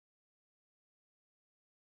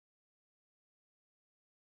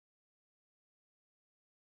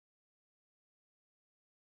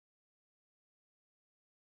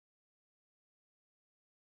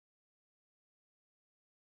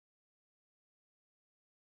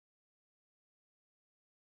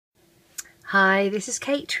Hi, this is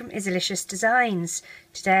Kate from Izzalicious Designs.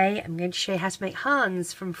 Today I'm going to show you how to make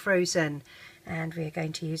Hans from Frozen, and we are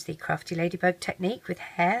going to use the crafty ladybug technique with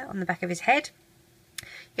hair on the back of his head.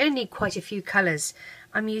 You're going to need quite a few colours.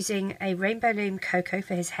 I'm using a Rainbow Loom cocoa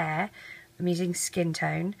for his hair. I'm using skin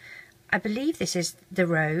tone. I believe this is the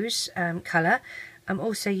rose colour. I'm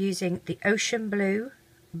also using the ocean blue,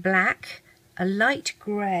 black, a light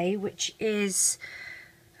grey, which is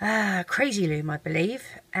Cra-z-loom, I believe,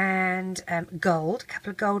 and gold, a couple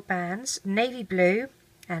of gold bands, navy blue,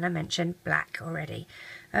 and I mentioned black already.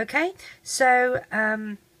 Okay, so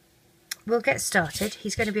we'll get started.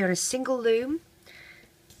 He's going to be on a single loom,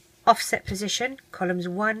 offset position. Columns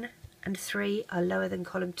 1 and 3 are lower than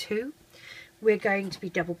column 2. We're going to be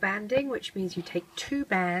double banding, which means you take 2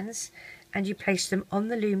 bands and you place them on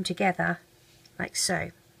the loom together, like so.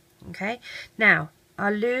 Okay, now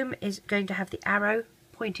our loom is going to have the arrow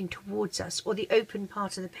pointing towards us, or the open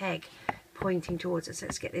part of the peg pointing towards us.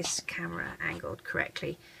 Let's get this camera angled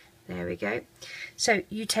correctly. There we go. So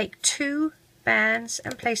you take 2 bands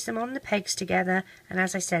and place them on the pegs together, and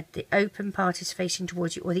as I said, the open part is facing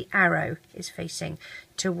towards you, or the arrow is facing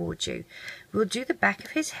towards you. We'll do the back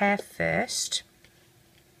of his hair first,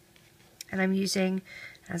 and I'm using,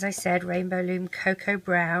 as I said, Rainbow Loom Cocoa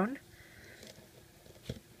Brown.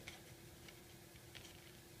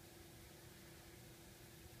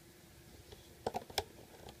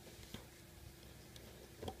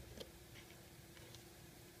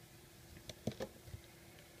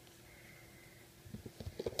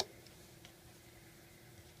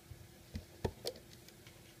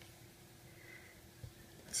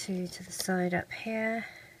 Two to the side up here,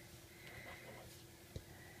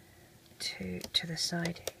 2 to the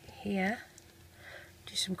side here.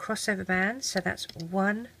 Do some crossover bands, so that's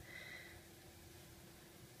 1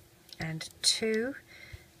 and 2.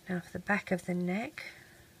 Now for the back of the neck,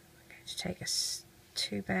 I'm going to take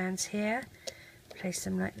 2 bands here, place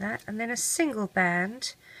them like that, and then a single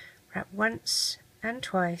band, wrap once and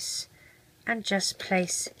twice, and just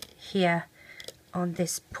place here on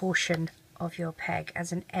this portion of your peg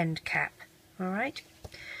as an end cap. Alright,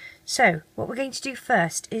 so what we're going to do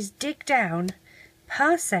first is dig down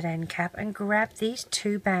past that end cap and grab these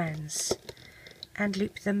 2 bands and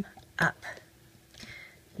loop them up.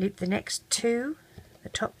 Loop the next 2, the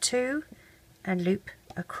top 2, and loop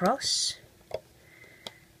across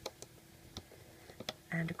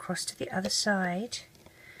and across to the other side,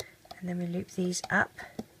 and then we loop these up,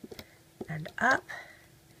 and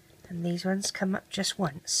these ones come up just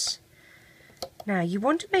once. Now you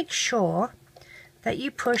want to make sure that you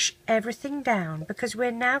push everything down, because we're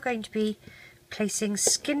now going to be placing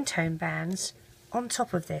skin tone bands on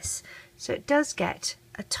top of this, so it does get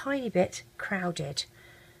a tiny bit crowded.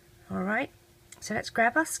 Alright, so let's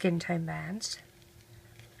grab our skin tone bands.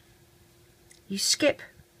 You skip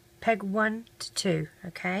peg 1 to 2,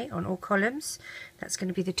 okay, on all columns. That's going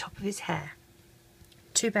to be the top of his hair.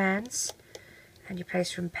 2 bands, and you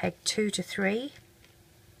place from peg 2 to 3.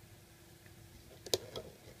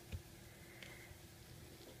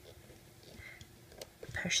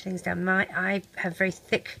 Push things down. I have very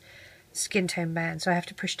thick skin tone bands, so I have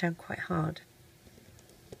to push down quite hard.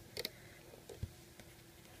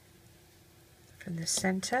 From the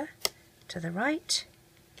centre to the right,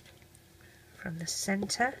 from the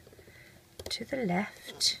centre to the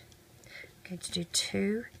left. I'm going to do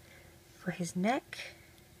 2 for his neck,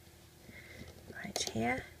 right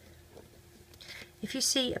here. If you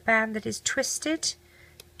see a band that is twisted,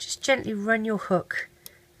 just gently run your hook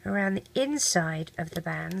around the inside of the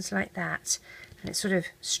bands like that, and it sort of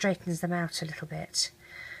straightens them out a little bit.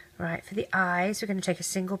 Right, for the eyes, we're going to take a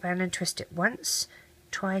single band and twist it once,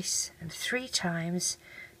 twice, and 3 times,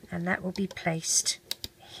 and that will be placed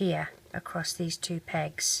here across these 2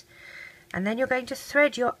 pegs. And then you're going to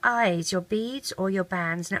thread your eyes, your beads or your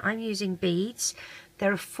bands. Now I'm using beads.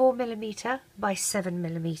 They're a 4mm by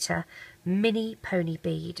 7mm mini pony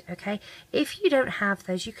bead. Okay, if you don't have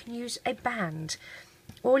those, you can use a band.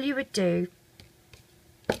 All you would do,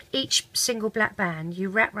 each single black band you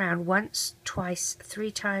wrap round once, twice,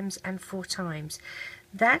 3 times and 4 times.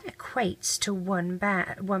 That equates to one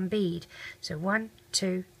bead. So 1,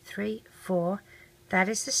 2, 3, 4. That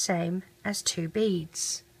is the same as 2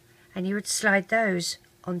 beads. And you would slide those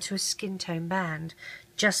onto a skin tone band,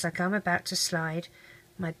 just like I'm about to slide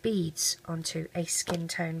my beads onto a skin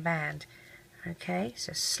tone band. Okay,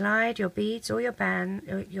 so slide your beads or your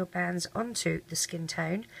bands onto the skin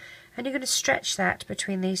tone, and you're going to stretch that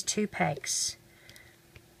between these 2 pegs.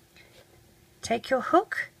 Take your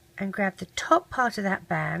hook and grab the top part of that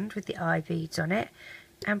band with the eye beads on it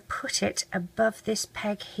and put it above this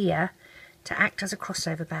peg here to act as a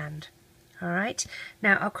crossover band. Alright,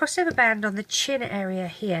 now our crossover band on the chin area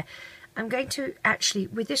here, I'm going to actually,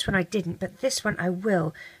 with this one I didn't, but this one I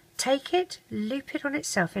will, take it, loop it on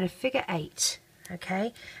itself in a figure 8,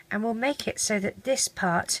 okay, and we'll make it so that this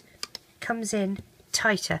part comes in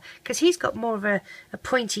tighter, because he's got more of a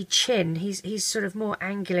pointy chin. He's sort of more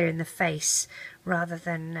angular in the face rather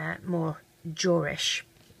than more jawish.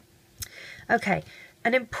 Okay,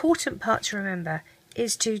 an important part to remember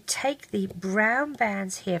is to take the brown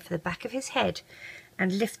bands here for the back of his head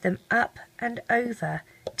and lift them up and over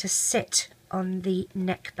to sit on the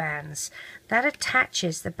neck bands. That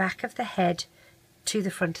attaches the back of the head to the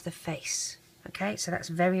front of the face. Okay, so that's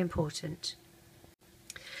very important.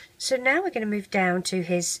 So now we're going to move down to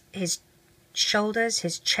his shoulders,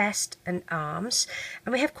 his chest and arms,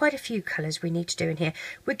 and we have quite a few colours we need to do in here.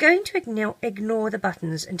 We're going to ignore the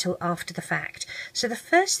buttons until after the fact. So the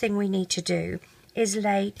first thing we need to do is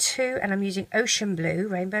lay 2, and I'm using Ocean Blue,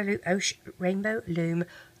 Rainbow Loom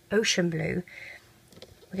Ocean Blue.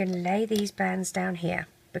 We're going to lay these bands down here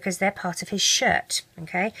because they're part of his shirt,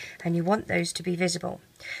 okay, and you want those to be visible.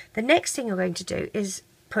 The next thing you're going to do is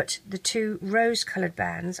put the 2 rose coloured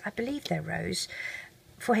bands, I believe they're rose,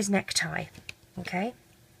 for his necktie, okay,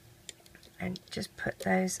 and just put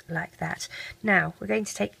those like that. Now we're going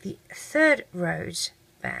to take the 3rd rose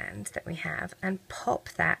band that we have and pop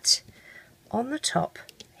that on the top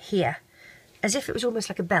here as if it was almost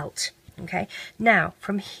like a belt. Okay, now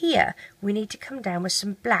from here we need to come down with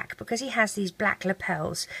some black because he has these black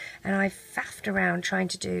lapels, and I've faffed around trying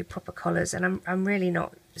to do proper collars and I'm really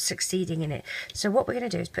not succeeding in it. So what we're going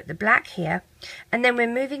to do is put the black here, and then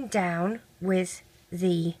we're moving down with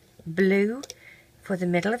the blue for the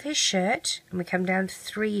middle of his shirt, and we come down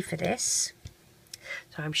 3 for this.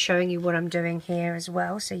 So I'm showing you what I'm doing here as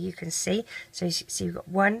well so you can see. So you see we've got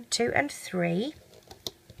 1, 2 and 3.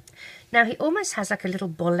 Now he almost has like a little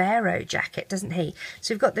bolero jacket, doesn't he?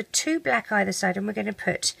 So we've got the 2 black either side, and we're going to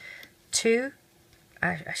put 2,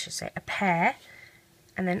 I should say a pair,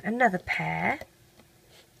 and then another pair.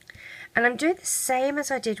 And I'm doing the same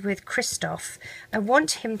as I did with Christoph. I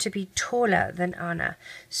want him to be taller than Anna.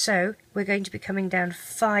 So we're going to be coming down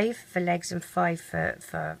 5 for legs and 5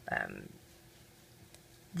 for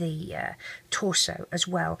the torso as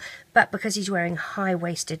well, but because he's wearing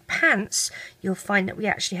high-waisted pants you'll find that we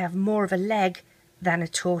actually have more of a leg than a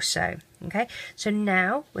torso. Okay, so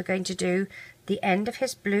now we're going to do the end of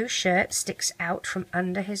his blue shirt sticks out from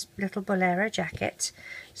under his little bolero jacket,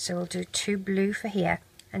 so we'll do 2 blue for here,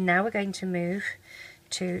 and now we're going to move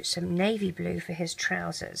to some navy blue for his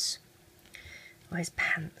trousers or his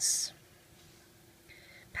pants.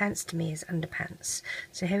 Pants to me is underpants.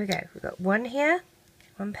 So here we go, we've got 1 here,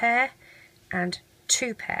 1 pair and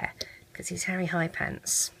 2 pair because he's Harry High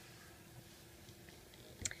Pants.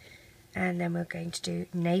 And then we're going to do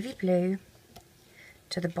navy blue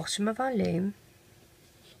to the bottom of our loom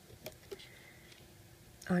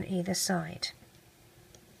on either side.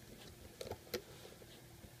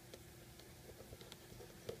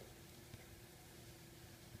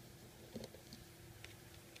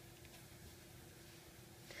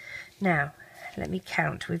 Now let me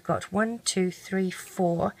count. We've got 1, 2, 3,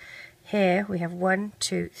 4. Here we have 1,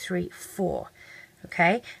 2, 3, 4.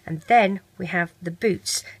 Okay, and then we have the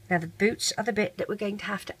boots. Now the boots are the bit that we're going to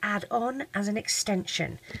have to add on as an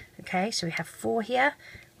extension. Okay, so we have 4 here.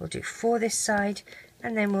 We'll do 4 this side,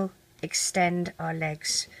 and then we'll extend our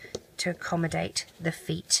legs to accommodate the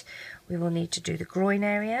feet. We will need to do the groin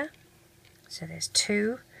area. So there's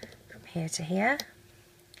 2 from here to here,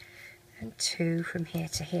 and 2 from here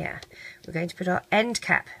to here. We're going to put our end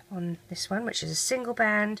cap on this one, which is a single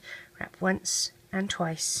band, wrap once and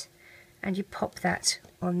twice, and you pop that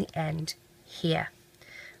on the end here.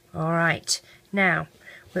 Alright, now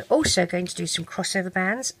we're also going to do some crossover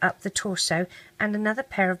bands up the torso and another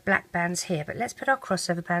pair of black bands here, but let's put our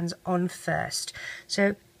crossover bands on first.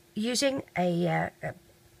 So using a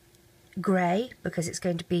grey, because it's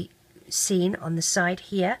going to be seen on the side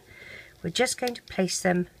here, we're just going to place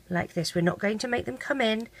them like this. We're not going to make them come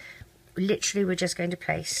in, literally we're just going to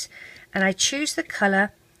place. And I choose the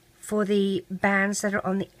colour for the bands that are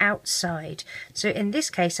on the outside. So in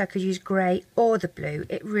this case I could use grey or the blue,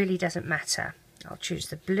 it really doesn't matter. I'll choose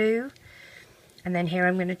the blue, and then here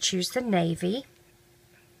I'm going to choose the navy,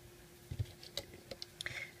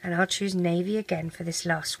 and I'll choose navy again for this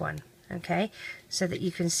last one, okay, so that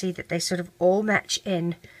you can see that they sort of all match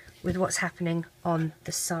in with what's happening on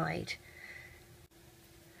the side.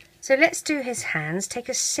 So let's do his hands. Take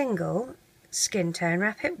a single skin tone,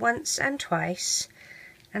 wrap it once and twice,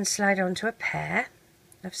 and slide onto a pair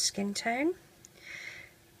of skin tone.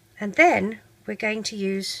 And then we're going to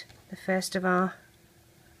use the first of our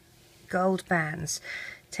gold bands.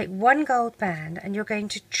 Take one gold band and you're going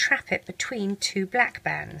to trap it between two black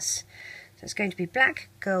bands. So it's going to be black,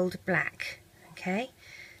 gold, black. Okay,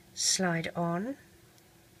 slide on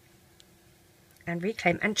and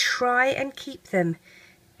reclaim, and try and keep them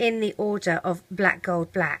in the order of black,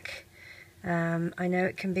 gold, black. I know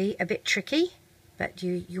it can be a bit tricky, but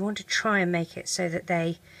you want to try and make it so that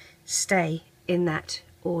they stay in that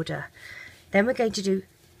order. Then we're going to do,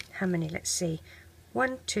 how many? Let's see,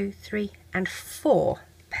 1, 2, 3 and 4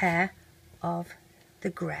 pair of the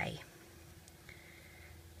grey.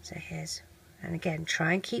 So here's, and again,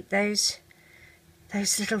 try and keep those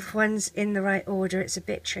little ones in the right order. It's a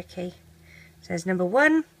bit tricky. So there's number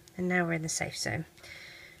 1, and now we're in the safe zone.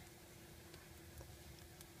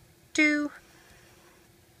 2,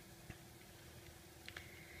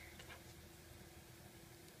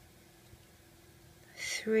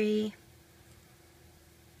 3,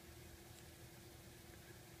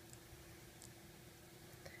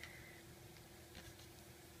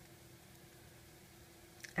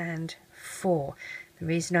 and 4. The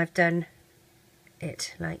reason I've done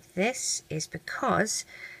it like this is because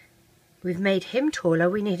we've made him taller.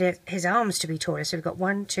 We need his arms to be taller, so we've got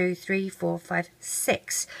 1, 2, 3, 4, 5,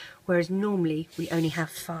 6, whereas normally we only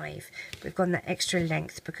have 5. We've gone that extra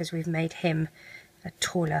length because we've made him a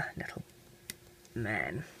taller little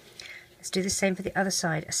man. Let's do the same for the other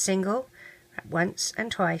side. A single, wrap once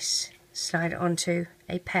and twice, slide onto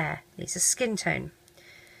a pair. These are skin tone.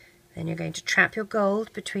 Then you're going to trap your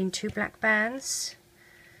gold between two black bands.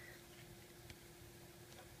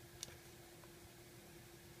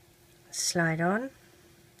 Slide on.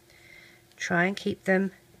 Try and keep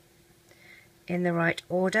them in the right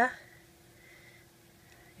order.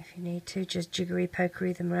 If you need to, just jiggery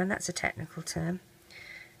pokery them around. That's a technical term.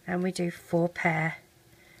 And we do 4 pair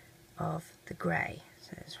of the grey.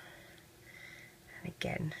 So, and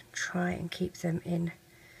again, try and keep them in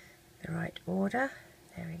the right order.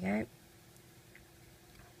 There we go.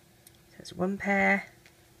 So it's 1 pair,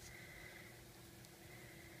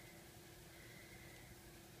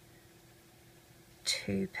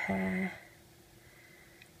 2 pair,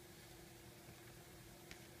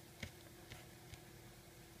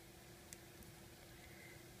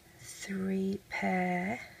 3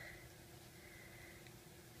 pair,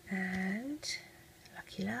 and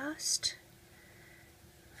lucky last,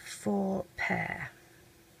 4 pair.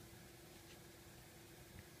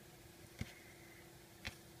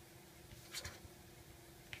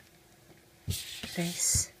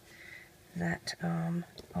 Place that arm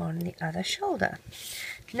on the other shoulder.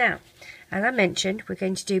 Now, as I mentioned, we're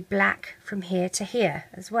going to do black from here to here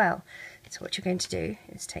as well. So what you're going to do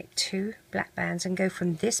is take 2 black bands and go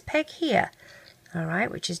from this peg here,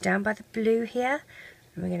 alright, which is down by the blue here,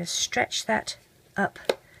 and we're going to stretch that up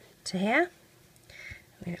to here.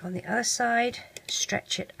 On the other side,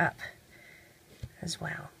 stretch it up as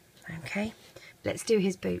well. Okay, let's do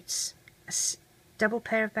his boots. A double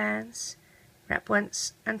pair of bands, wrap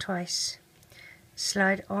once and twice,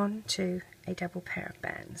 slide on to a double pair of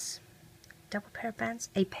bands. Double pair of bands?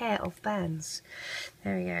 A pair of bands.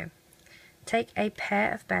 There we go. Take a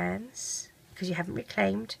pair of bands, because you haven't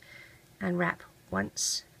reclaimed, and wrap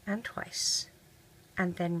once and twice,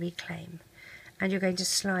 and then reclaim. And you're going to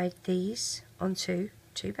slide these onto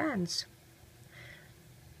 2 bands.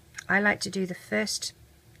 I like to do the first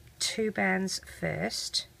 2 bands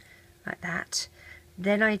first, like that.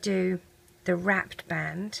 Then I do the wrapped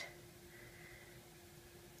band,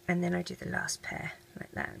 and then I do the last pair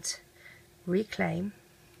like that. Reclaim.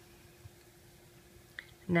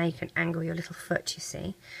 Now you can angle your little foot, you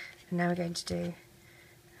see. And now we're going to do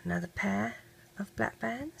another pair of black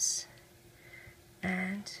bands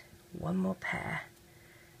and 1 more pair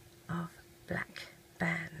of black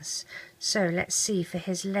bands. So let's see, for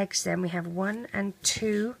his legs then we have 1 and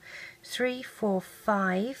 2, 3, 4,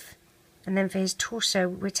 5. And then for his torso,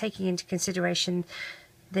 we're taking into consideration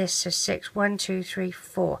this, so 6, 1, 2, 3,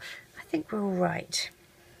 4. I think we're all right.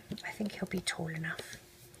 I think he'll be tall enough.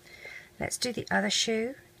 Let's do the other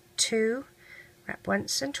shoe. 2, wrap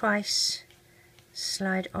once and twice,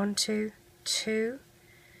 slide onto 2,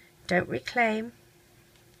 don't reclaim,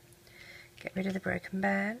 get rid of the broken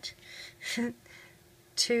band.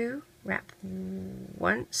 2, wrap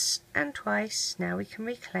once and twice, now we can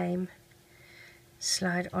reclaim,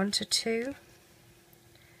 slide onto 2,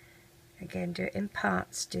 again do it in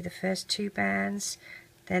parts, do the first 2 bands,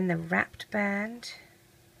 then the wrapped band,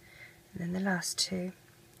 and then the last 2,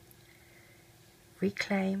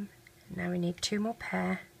 reclaim. Now we need 2 more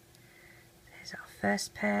pair. There's our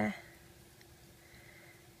first pair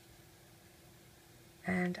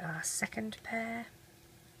and our second pair,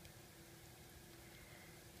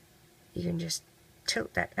 you can just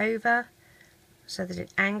tilt that over so that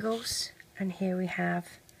it angles, and here we have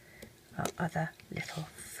our other little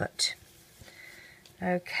foot.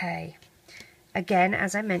 Okay, again,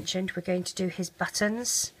 as I mentioned, we're going to do his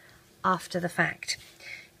buttons after the fact.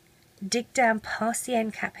 Dig down past the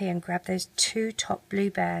end cap here and grab those 2 top blue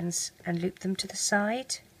bands and loop them to the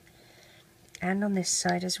side, and on this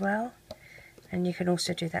side as well, and you can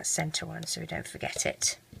also do that center one so we don't forget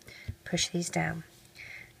it. Push these down.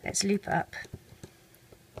 Let's loop up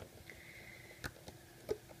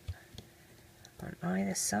on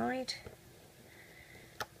either side.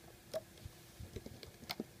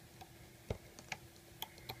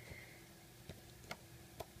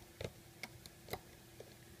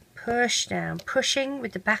 Push down, pushing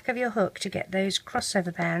with the back of your hook to get those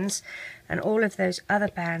crossover bands and all of those other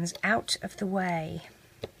bands out of the way.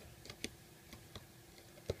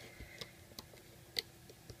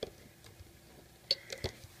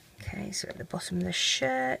 Okay, so at the bottom of the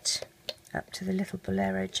shirt, up to the little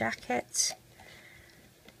bolero jacket.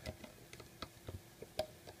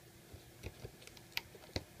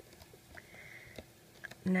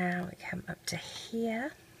 Now we come up to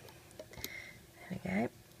here. There we go.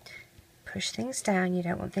 Push things down, you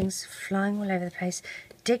don't want things flying all over the place.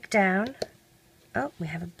 Dig down. Oh, we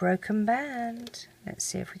have a broken band. Let's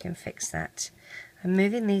see if we can fix that. I'm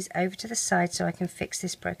moving these over to the side so I can fix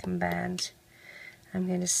this broken band. I'm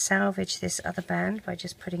going to salvage this other band by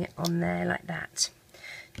just putting it on there like that.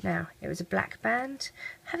 Now, it was a black band.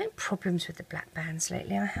 I'm having problems with the black bands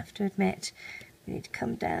lately, I have to admit. We need to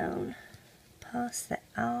come down past the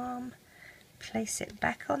arm, place it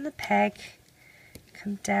back on the peg,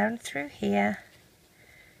 come down through here,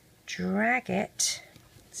 drag it.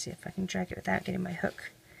 Let's see if I can drag it without getting my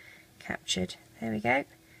hook captured. There we go,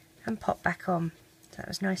 and pop back on. So that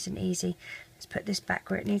was nice and easy. Let's put this back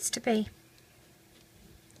where it needs to be.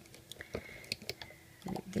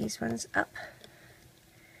 Loop these ones up.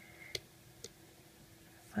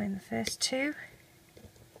 Find the first 2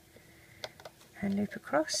 and loop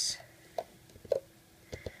across.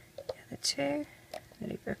 The other 2,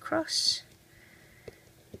 loop across.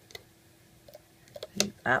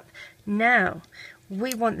 Loop up. Now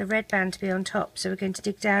we want the red band to be on top, so we're going to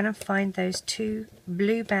dig down and find those 2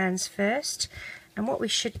 blue bands first. And what we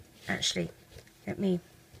should actually, I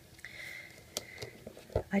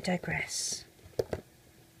digress.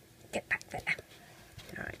 Get back there.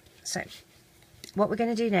 Alright, so what we're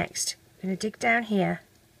going to do next, we're going to dig down here,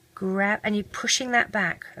 grab, and you're pushing that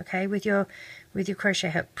back, okay, with your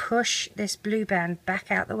crochet hook. Push this blue band back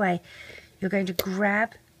out the way. You're going to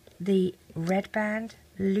grab the red band,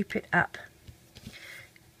 loop it up,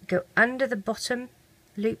 go under the bottom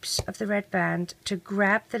loops of the red band to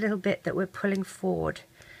grab the little bit that we're pulling forward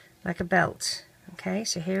like a belt. Okay,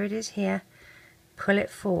 so here it is here, pull it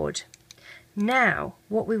forward. Now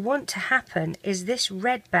what we want to happen is this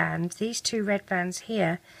red band, these 2 red bands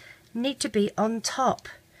here, need to be on top.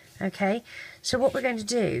 Okay, so what we're going to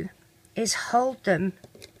do is hold them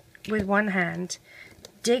with one hand,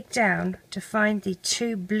 dig down to find the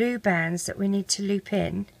 2 blue bands that we need to loop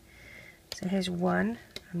in. So here's one,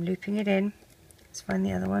 I'm looping it in. Let's find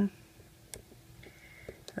the other one.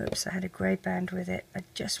 Oops, I had a grey band with it. I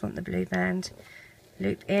just want the blue band.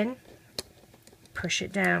 Loop in, push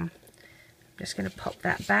it down. I'm just going to pop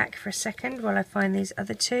that back for a second while I find these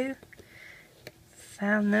other 2.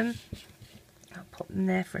 Found them. I'll pop them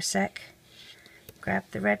there for a sec. Grab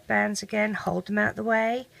the red bands again, hold them out the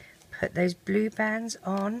way. Put those blue bands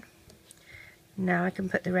on. Now I can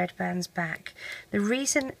put the red bands back. The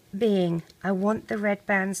reason being, I want the red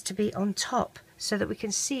bands to be on top so that we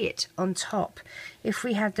can see it on top. If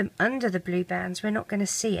we had them under the blue bands, we're not going to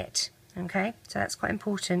see it. Okay, so that's quite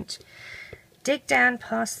important. Dig down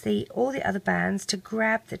past all the other bands to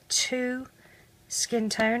grab the 2 skin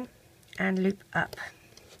tone and loop up.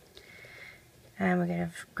 And we're going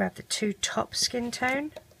to grab the 2 top skin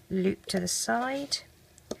tone, loop to the side.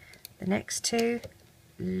 The next 2,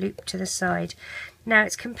 loop to the side. Now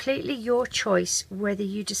it's completely your choice whether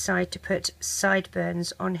you decide to put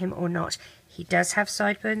sideburns on him or not. He does have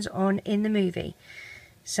sideburns on in the movie.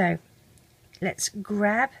 So let's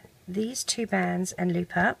grab these 2 bands and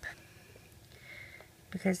loop up,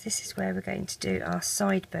 because this is where we're going to do our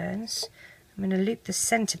sideburns. I'm going to loop the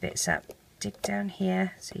center bits up. Dig down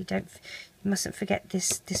here so you mustn't forget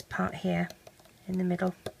this part here in the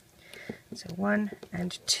middle. So 1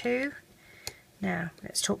 and 2. Now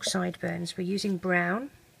let's talk sideburns. We're using brown.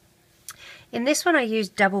 In this one I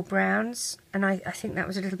used double browns, and I think that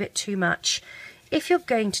was a little bit too much. If you're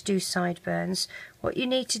going to do sideburns, what you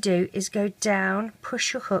need to do is go down,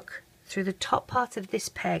 push your hook through the top part of this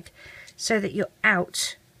peg so that you're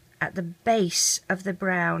out at the base of the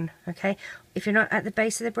brown. Okay, if you're not at the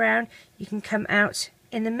base of the brown, you can come out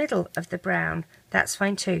in the middle of the brown. That's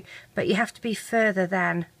fine too, but you have to be further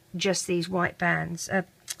than just these white bands,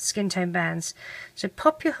 skin tone bands. So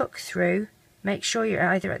pop your hook through, make sure you're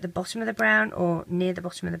either at the bottom of the brown or near the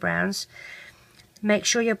bottom of the browns. Make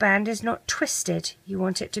sure your band is not twisted. You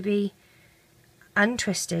want it to be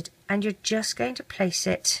untwisted, and you're just going to place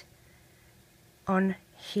it on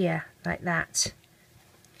here like that.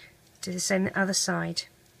 Do the same the other side.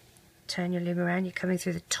 Turn your loom around. You're coming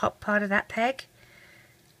through the top part of that peg.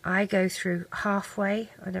 I go through halfway.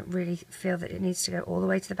 I don't really feel that it needs to go all the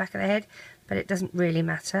way to the back of the head, but it doesn't really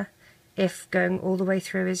matter. If going all the way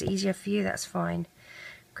through is easier for you, that's fine.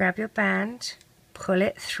 Grab your band, pull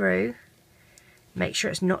it through, make sure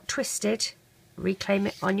it's not twisted, reclaim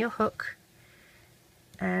it on your hook,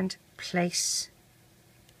 and place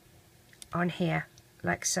on here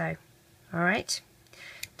like so. Alright,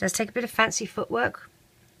 does take a bit of fancy footwork.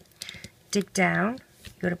 Dig down,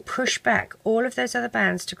 you've got to push back all of those other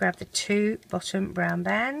bands to grab the two bottom brown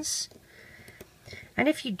bands. And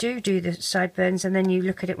if you do the sideburns and then you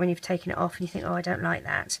look at it when you've taken it off and you think, oh, I don't like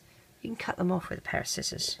that, you can cut them off with a pair of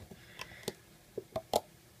scissors.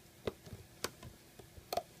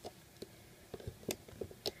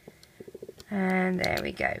 And there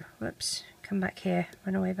we go. Whoops, come back here,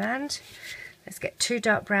 runaway band. Let's get two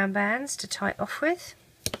dark brown bands to tie off with.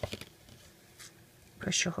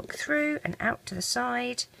 Push your hook through and out to the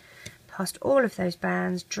side, past all of those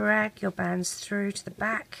bands, drag your bands through to the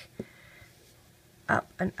back,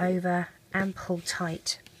 up and over, and pull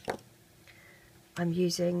tight. I'm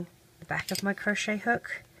using the back of my crochet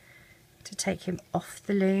hook to take him off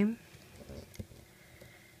the loom.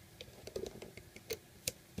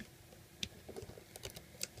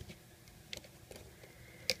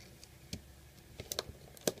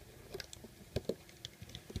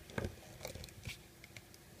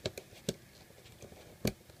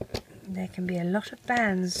 There can be a lot of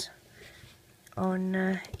bands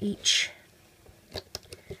on each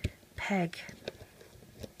peg.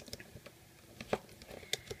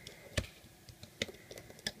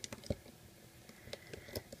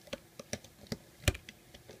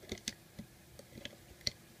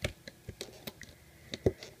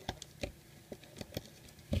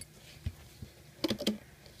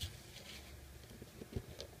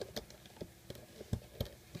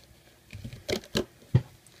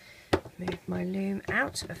 Move my loom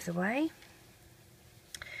out of the way.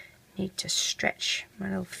 Need to stretch my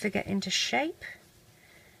little figure into shape.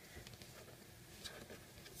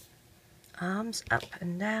 Arms up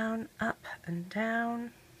and down, up and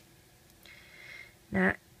down.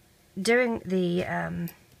 Now, doing the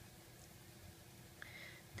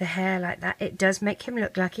hair like that, it does make him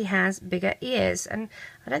look like he has bigger ears, and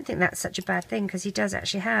I don't think that's such a bad thing because he does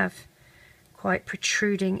actually have quite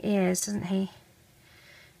protruding ears, doesn't he?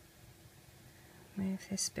 Move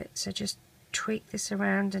this bit, so just tweak this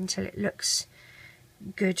around until it looks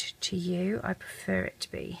good to you. I prefer it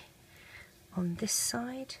to be on this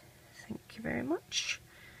side. Thank you very much.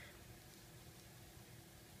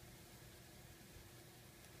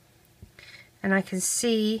 And I can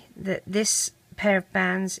see that this pair of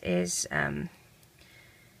bands is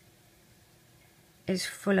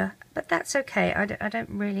fuller, but that's okay. I don't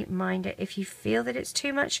really mind it. If you feel that it's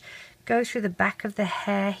too much, go through the back of the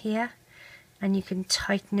hair here and you can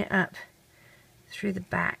tighten it up through the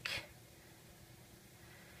back.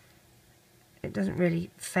 It doesn't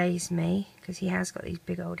really faze me because he has got these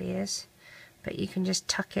big old ears, but you can just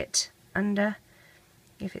tuck it under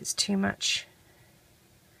if it's too much,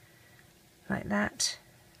 like that.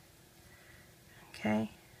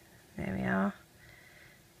 Okay, there we are.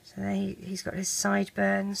 So there he's got his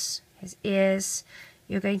sideburns, his ears.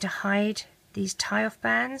 You're going to hide these tie-off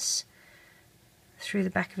bands through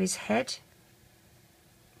the back of his head.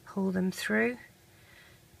 Pull them through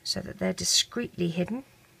so that they're discreetly hidden,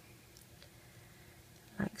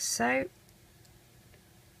 like so.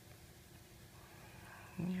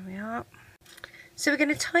 Here we are. So we're going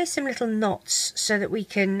to tie some little knots so that we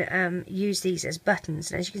can use these as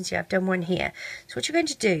buttons, and as you can see I've done one here. So what you're going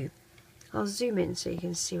to do, I'll zoom in so you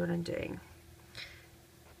can see what I'm doing.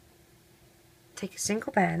 Take a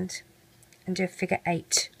single band and do a figure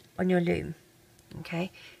 8 on your loom.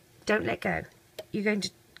 Okay, don't let go. You're going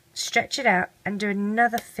to stretch it out and do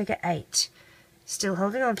another figure 8, still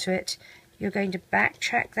holding on to it. You're going to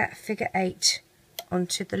backtrack that figure 8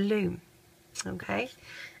 onto the loom. Okay,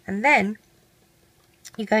 and then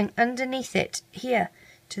you're going underneath it here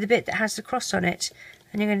to the bit that has the cross on it,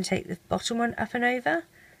 and you're going to take the bottom one up and over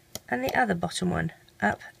and the other bottom one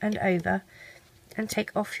up and over and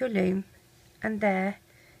take off your loom, and there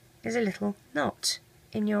is a little knot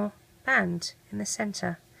in your band in the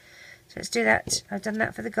centre. So let's do that. I've done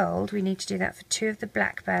that for the gold. We need to do that for 2 of the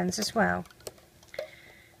black bands as well.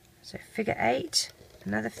 So figure 8,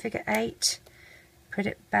 another figure 8, put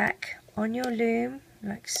it back on your loom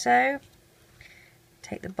like so.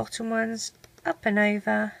 Take the bottom ones up and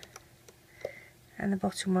over, and the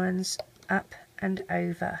bottom ones up and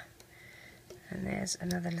over. And there's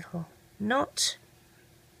another little knot.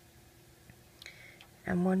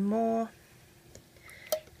 And one more.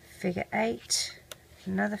 Figure 8,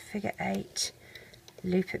 another figure 8,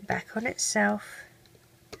 loop it back on itself,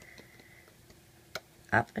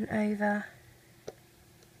 up and over,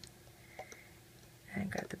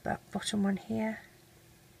 and grab the bottom one here.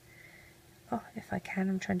 Oh, if I can,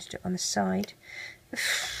 I'm trying to do it on the side.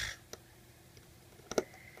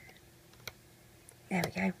 There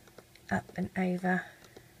we go, up and over.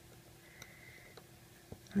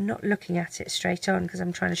 I'm not looking at it straight on because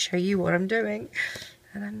I'm trying to show you what I'm doing,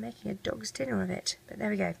 and I'm making a dog's dinner of it. But there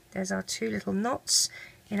we go, there's our 2 little knots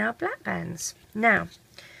in our black bands. Now,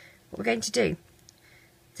 what we're going to do,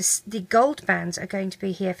 the gold bands are going to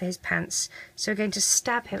be here for his pants, so we're going to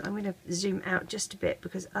stab him. I'm going to zoom out just a bit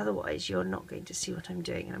because otherwise you're not going to see what I'm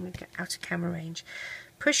doing, and I'm going to get out of camera range.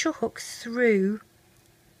 Push your hook through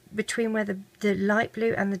between where the light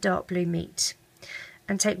blue and the dark blue meet,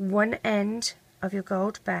 and take one end of your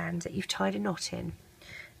gold band that you've tied a knot in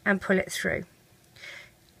and pull it through.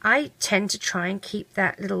 I tend to try and keep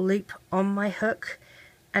that little loop on my hook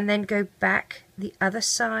and then go back the other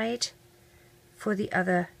side for the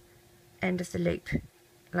other end of the loop,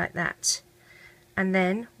 like that. And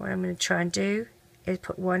then what I'm going to try and do is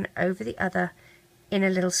put one over the other in a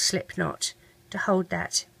little slip knot to hold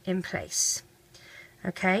that in place.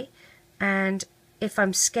 Okay, and if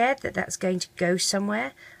I'm scared that that's going to go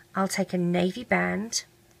somewhere, I'll take a navy band,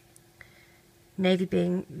 navy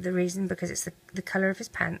being the reason because it's the colour of his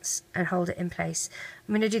pants, and hold it in place.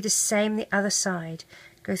 I'm going to do the same the other side.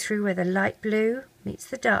 Go through where the light blue meets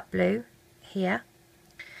the dark blue, here.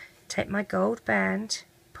 Take my gold band,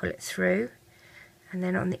 pull it through, and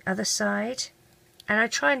then on the other side. And I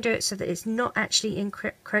try and do it so that it's not actually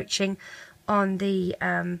encroaching on the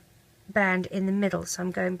band in the middle. So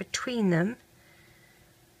I'm going between them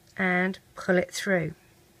and pull it through.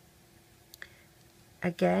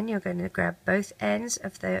 Again, you're going to grab both ends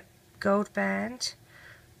of the gold band,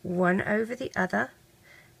 one over the other,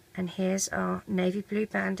 and here's our navy blue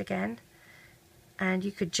band again, and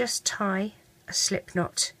you could just tie a slip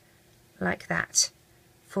knot like that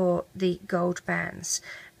for the gold bands,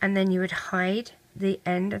 and then you would hide the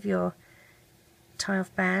end of your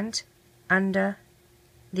tie-off band under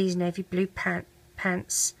these navy blue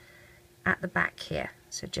pants at the back here.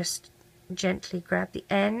 So just gently grab the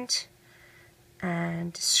end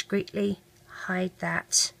and discreetly hide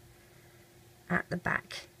that at the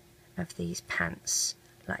back of these pants,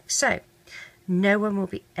 like so. No one will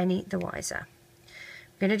be any the wiser.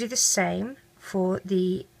 We're going to do the same for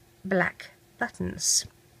the black buttons.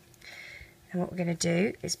 And what we're going to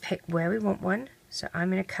do is pick where we want one. So I'm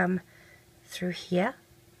going to come through here,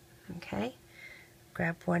 okay,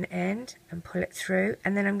 grab one end and pull it through,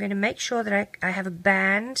 and then I'm going to make sure that I have a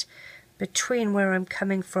band between where I'm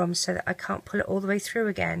coming from so that I can't pull it all the way through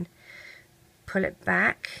again. Pull it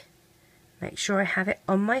back, make sure I have it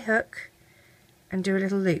on my hook, and do a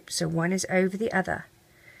little loop so one is over the other.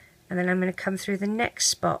 And then I'm going to come through the next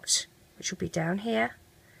spot, which will be down here.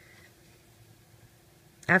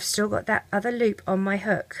 I've still got that other loop on my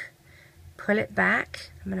hook. Pull it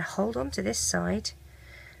back, I'm going to hold on to this side.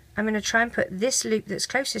 I'm going to try and put this loop that's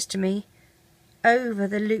closest to me over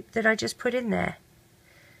the loop that I just put in there.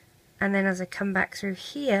 And then as I come back through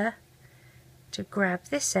here to grab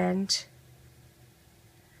this end,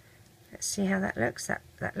 let's see how that looks.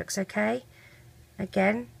 That looks okay.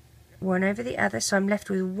 Again, one over the other, so I'm left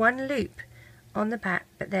with one loop on the back,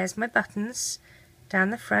 but there's my buttons down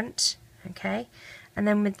the front, okay. And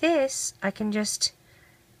then with this, I can just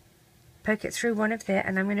poke it through one of there,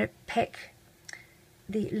 and I'm going to pick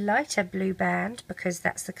the lighter blue band because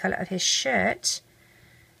that's the colour of his shirt,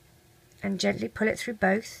 and gently pull it through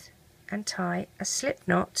both and tie a slip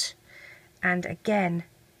knot, and again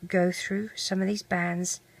go through some of these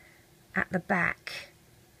bands at the back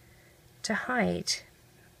to hide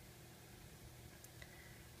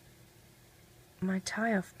my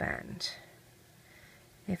tie-off band,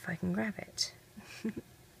 if I can grab it.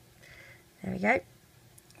 There we go.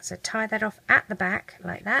 So tie that off at the back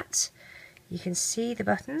like that. You can see the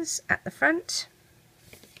buttons at the front,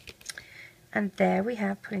 and there we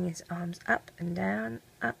have, pulling his arms up and down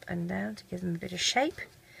to give them a bit of shape.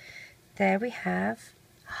 There we have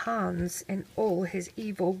Hans in all his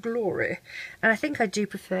evil glory. And I think I do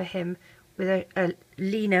prefer him with a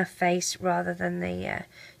leaner face rather than the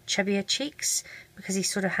chubbier cheeks, because he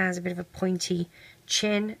sort of has a bit of a pointy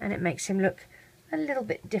chin and it makes him look a little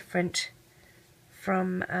bit different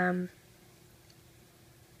from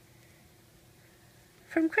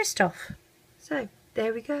Christoph. So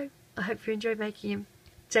there we go. I hope you enjoyed making him.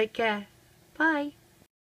 Take care. Bye.